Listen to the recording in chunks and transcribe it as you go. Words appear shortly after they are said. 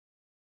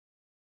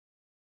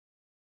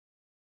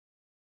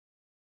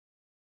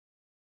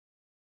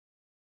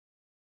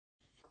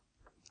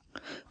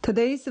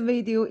Today's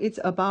video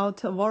is about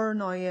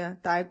Voronoi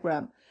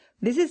diagram.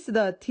 This is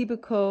the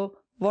typical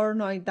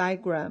Voronoi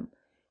diagram.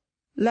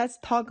 Let's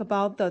talk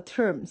about the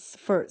terms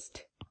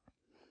first.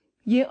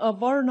 In a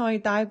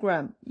Voronoi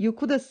diagram, you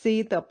could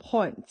see the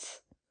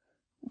points.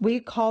 We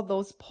call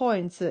those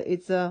points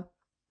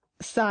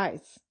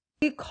sides.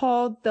 We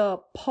call the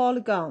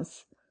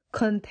polygons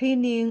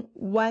containing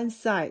one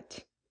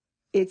side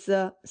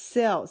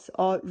cells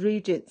or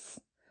regions.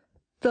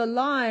 The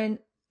line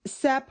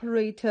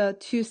separate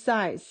two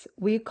sides.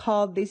 We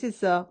call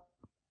this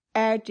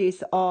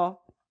edges or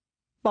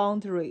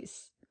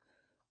boundaries.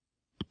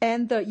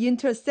 And the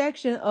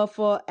intersection of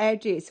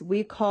edges,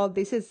 we call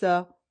this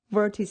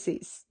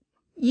vertices.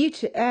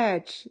 Each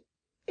edge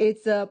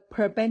is a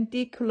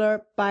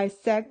perpendicular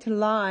bisect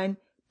line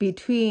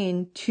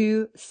between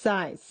two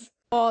sides.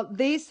 For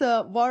this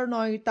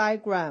Voronoi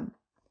diagram,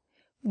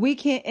 we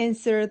can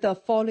answer the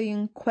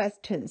following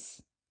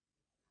questions.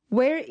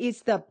 Where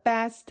is the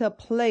best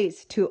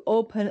place to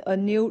open a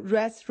new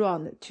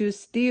restaurant to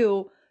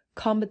steal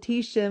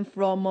competition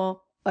from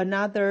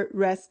another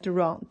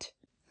restaurant?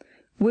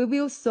 We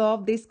will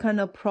solve this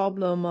kind of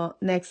problem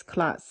next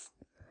class.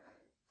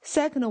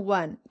 Second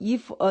one,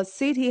 if a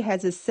city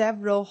has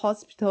several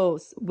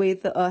hospitals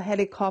with a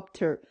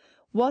helicopter,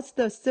 what's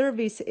the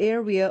service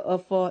area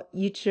of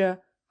each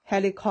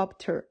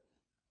helicopter?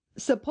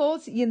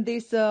 Suppose in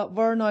this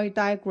Voronoi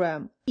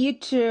diagram,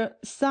 each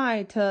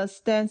site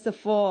stands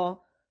for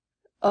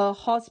a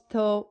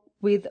hospital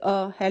with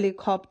a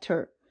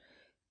helicopter.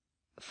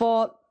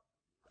 For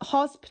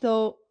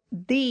hospital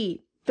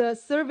D, the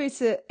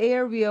service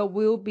area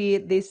will be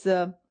this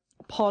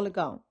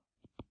polygon,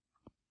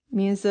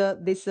 means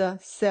this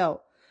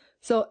cell.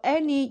 So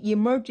any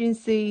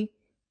emergency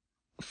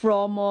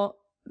from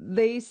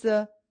this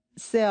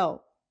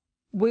cell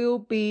will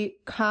be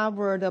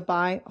covered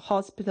by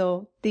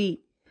hospital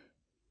D.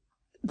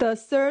 The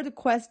third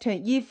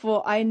question, if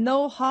I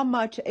know how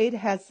much it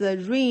has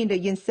rained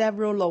in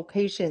several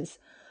locations,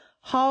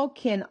 how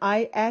can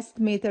I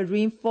estimate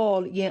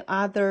rainfall in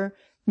other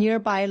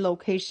nearby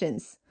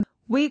locations?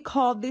 We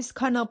call this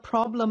kind of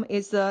problem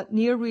is a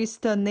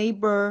nearest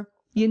neighbor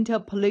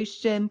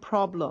interpolation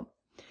problem.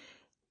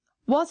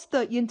 What's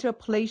the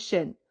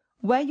interpolation?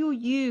 When you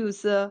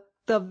use the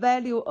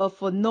value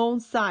of a known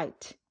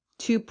site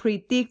to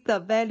predict the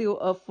value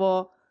of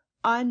an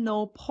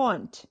unknown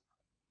point.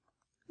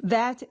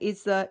 That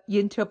is the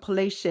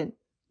interpolation.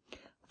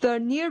 The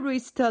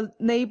nearest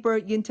neighbor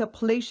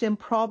interpolation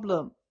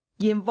problem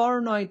in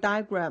Voronoi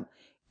diagram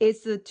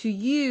is to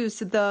use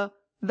the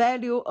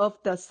value of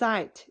the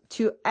site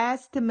to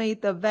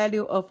estimate the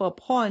value of a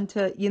point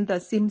in the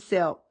same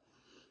cell.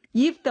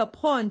 If the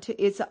point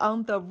is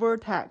on the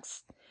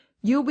vertex,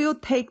 you will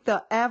take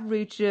the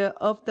average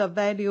of the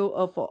value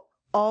of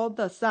all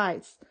the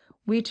sites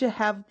which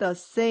have the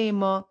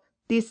same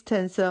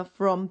distance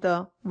from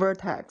the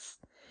vertex.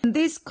 In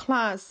this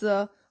class,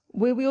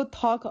 we will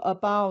talk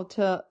about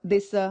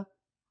this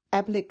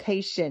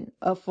application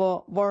of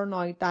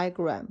Voronoi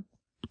diagram.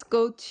 Let's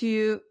go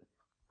to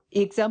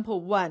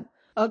example 1.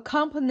 A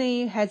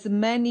company has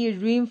many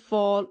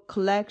rainfall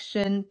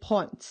collection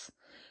points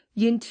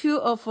in two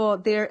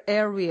of their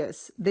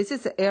areas. This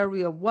is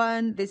area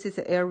 1, this is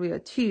area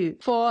 2.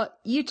 For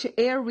each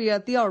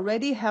area, they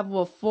already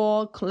have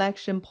 4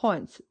 collection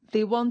points.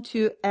 They want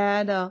to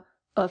add a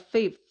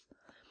 5th.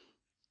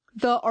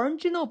 The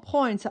original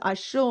points are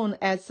shown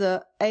as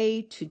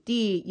A to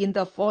D in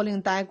the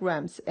following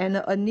diagrams,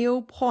 and a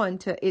new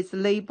point is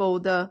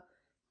labeled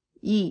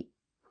E.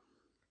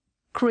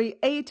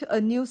 Create a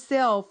new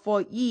cell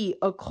for E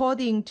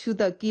according to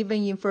the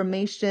given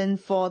information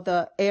for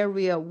the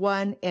area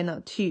 1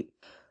 and 2.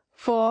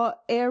 For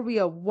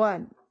area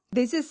 1,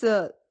 this is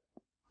a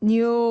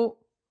new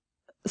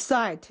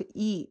site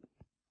E.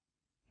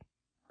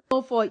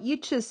 So for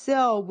each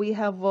cell, we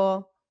have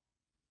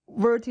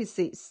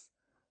vertices.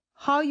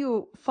 How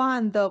you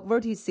find the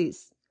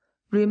vertices?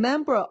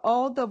 Remember,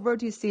 all the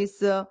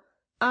vertices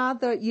are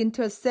the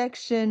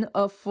intersection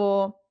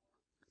of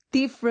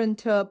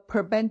different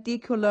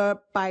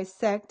perpendicular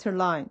bisect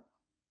line.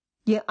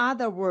 In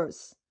other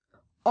words,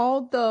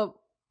 all the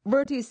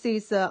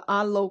vertices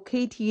are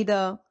located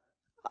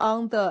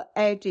on the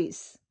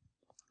edges.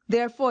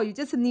 Therefore, you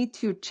just need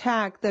to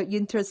check the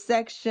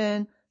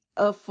intersection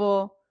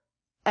of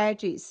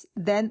edges.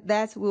 Then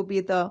that will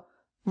be the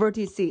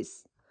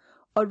vertices.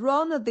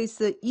 Around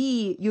this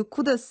E, you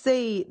could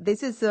say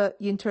this is an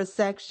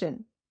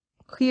intersection.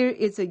 Here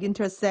is an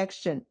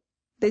intersection.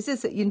 This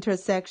is an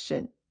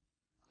intersection.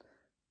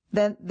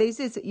 Then this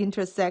is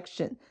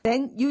intersection.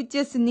 Then you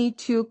just need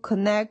to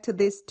connect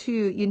these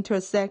two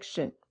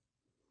intersections.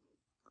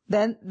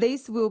 Then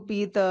this will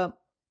be the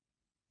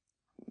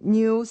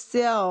new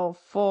cell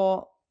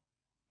for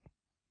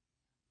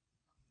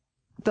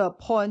the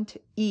point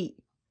E.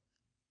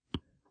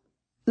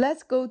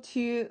 Let's go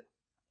to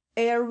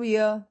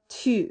area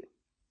 2.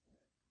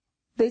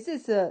 This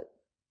is a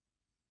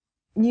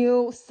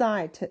new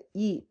site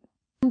E.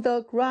 On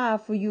the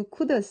graph, you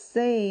could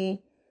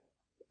say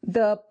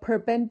the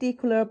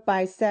perpendicular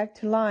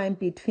bisect line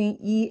between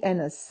E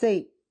and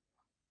C.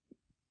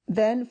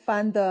 Then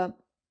find the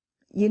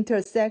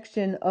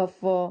intersection of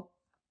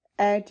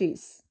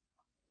edges.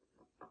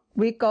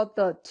 We got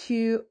the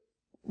two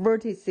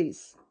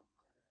vertices.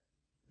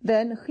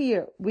 Then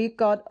here we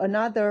got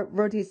another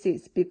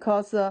vertices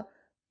because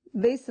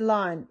this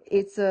line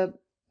is a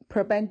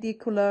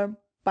perpendicular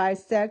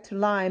bisect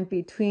line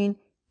between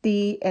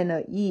D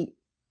and E.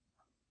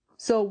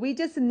 So we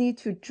just need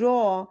to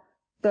draw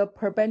the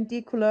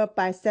perpendicular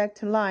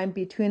bisect line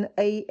between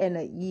A and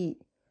E.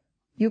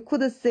 You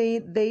could say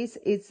this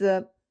is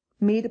a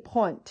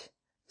midpoint.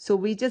 So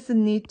we just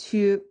need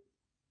to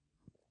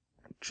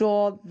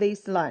draw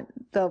this line,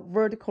 the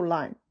vertical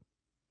line,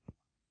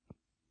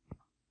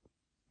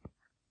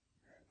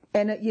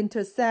 and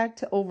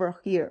intersect over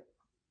here.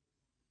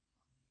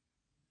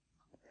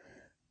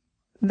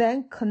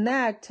 Then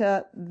connect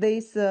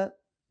these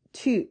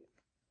two.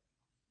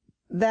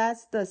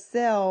 That's the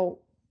cell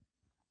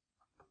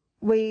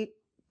we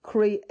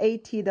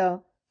created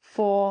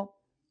for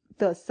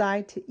the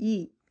site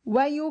E.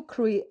 When you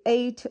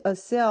create a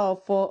cell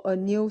for a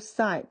new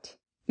site,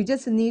 you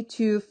just need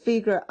to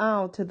figure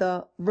out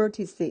the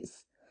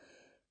vertices.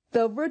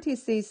 The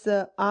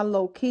vertices are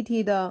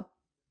located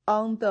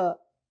on the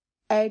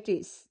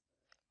edges.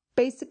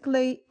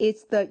 Basically,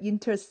 it's the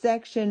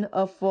intersection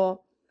of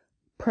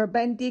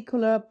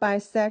perpendicular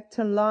bisect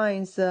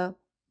lines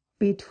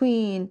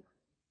between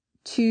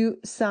two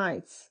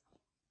sides.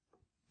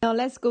 Now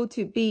let's go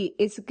to B.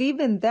 It's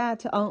given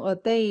that on a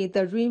day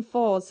the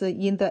rainfall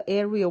in the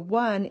area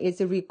 1 is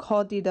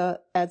recorded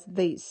as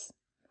this.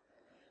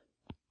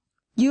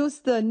 Use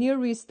the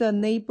nearest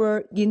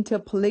neighbor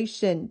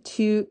interpolation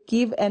to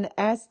give an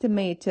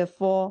estimate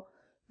for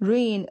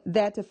rain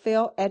that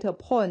fell at a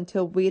point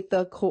with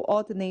the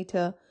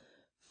coordinate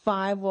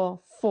 5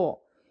 or 4.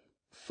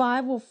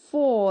 5 or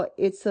 4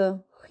 is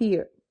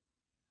here.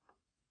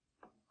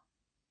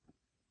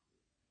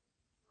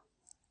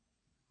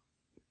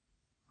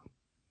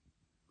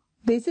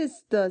 This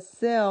is the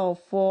cell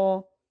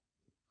for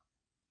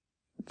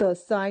the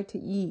site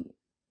E.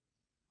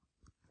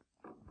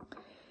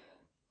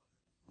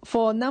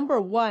 For number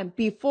 1,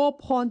 before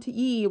point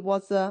E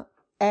was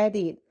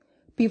added,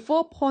 you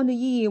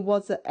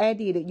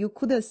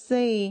could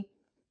say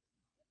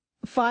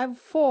 5,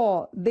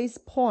 4, this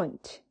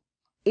point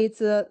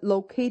is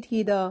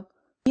located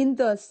in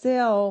the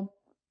cell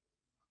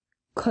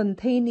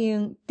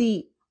containing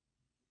D.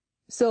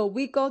 So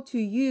we got to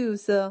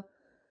use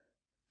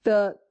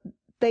the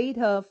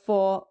data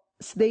for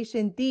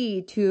station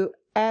D to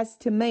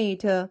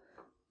estimate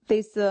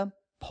this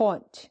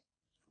point.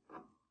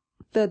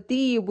 The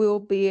D will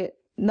be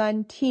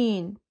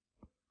 19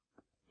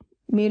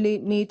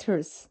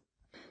 millimeters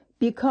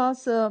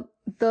because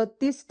the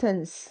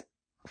distance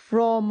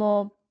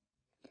from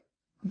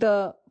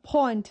the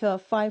point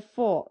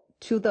 54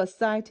 to the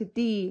site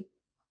D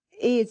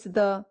is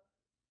the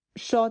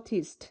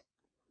shortest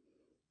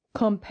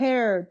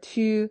compared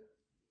to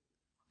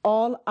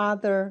all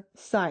other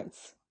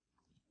sites.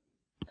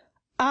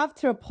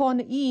 After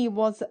point E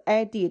was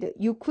added,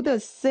 you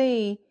could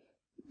say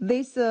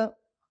this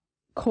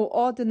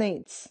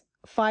coordinates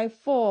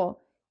 54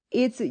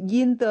 is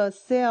in the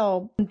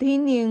cell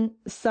containing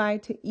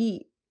site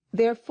E.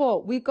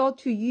 Therefore, we got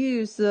to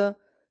use the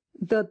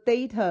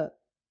data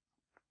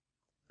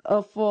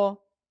of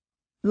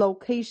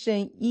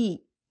location E.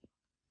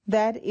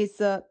 That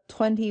is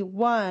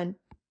 21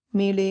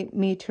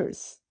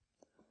 millimeters.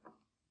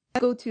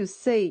 Go to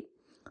C.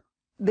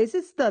 This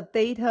is the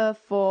data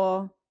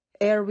for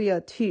area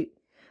 2.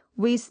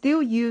 We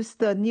still use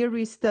the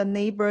nearest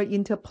neighbor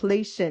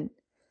interpolation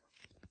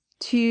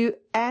to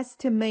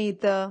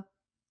estimate the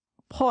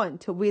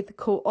point with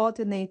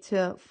coordinate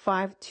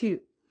 5, 2.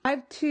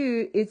 5,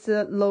 2 is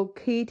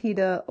located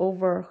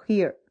over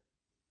here.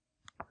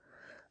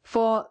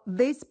 For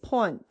this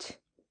point,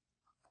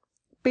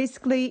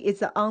 basically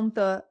it's on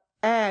the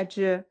edge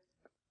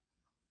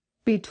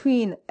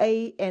between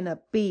A and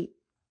B.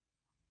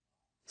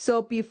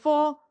 So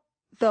before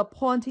the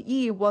point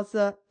E was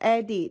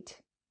added,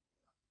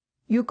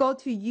 you got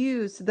to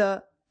use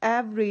the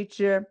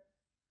average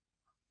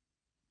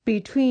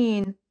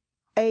between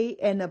A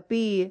and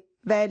B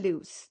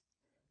values.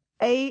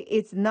 A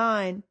is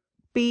 9,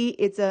 B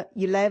is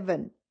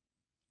 11.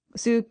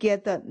 So you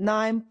get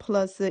 9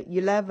 plus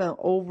 11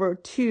 over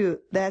 2,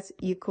 that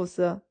equals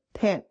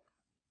 10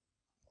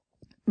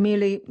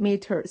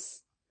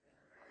 millimeters.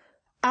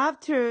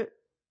 After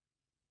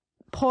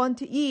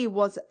point E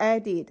was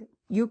added,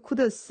 you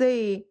could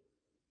say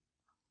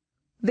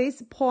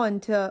this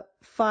point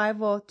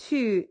 5 or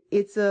 2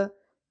 is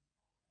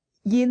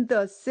in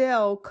the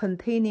cell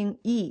containing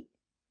E.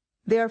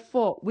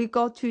 Therefore, we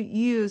got to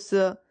use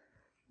the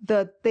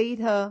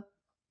data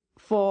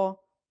for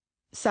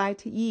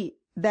site E.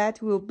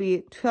 That will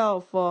be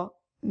 12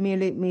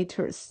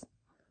 millimeters.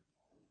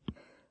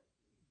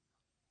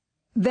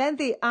 Then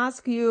they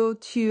ask you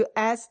to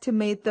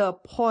estimate the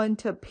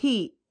point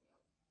P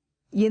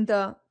in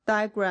the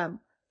diagram.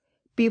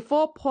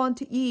 before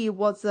point E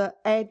was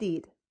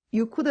added,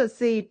 you could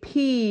say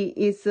P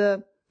is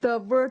the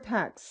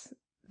vertex.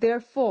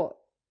 Therefore,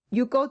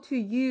 you go to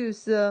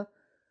use the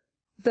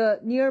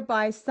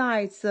nearby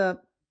sites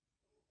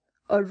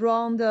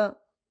around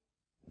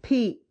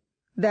P.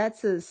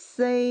 That's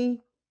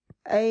C,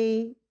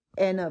 A,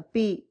 and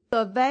B.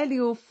 The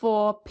value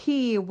for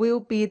P will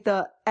be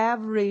the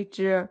average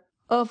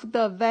of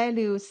the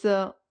values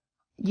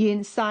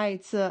in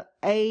sites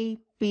A,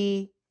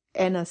 B,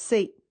 and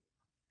C.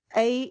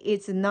 A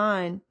is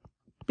 9,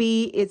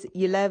 B is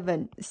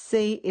 11,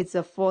 C is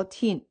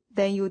 14.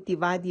 Then you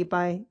divide it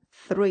by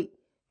 3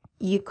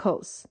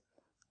 equals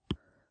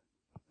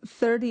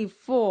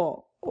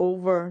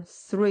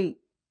 34/3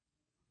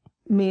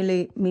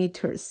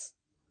 millimeters.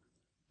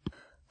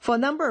 For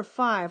number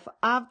 5,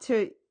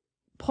 after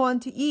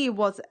point E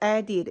was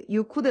added,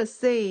 you could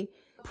say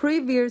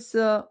previous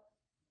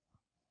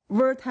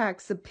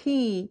vertex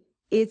P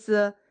is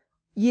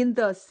in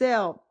the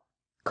cell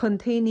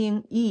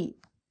containing E.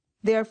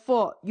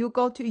 Therefore, you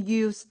go to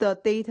use the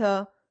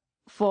data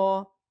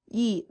for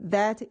E,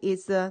 that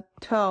is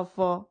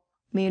 12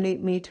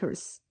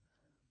 millimeters.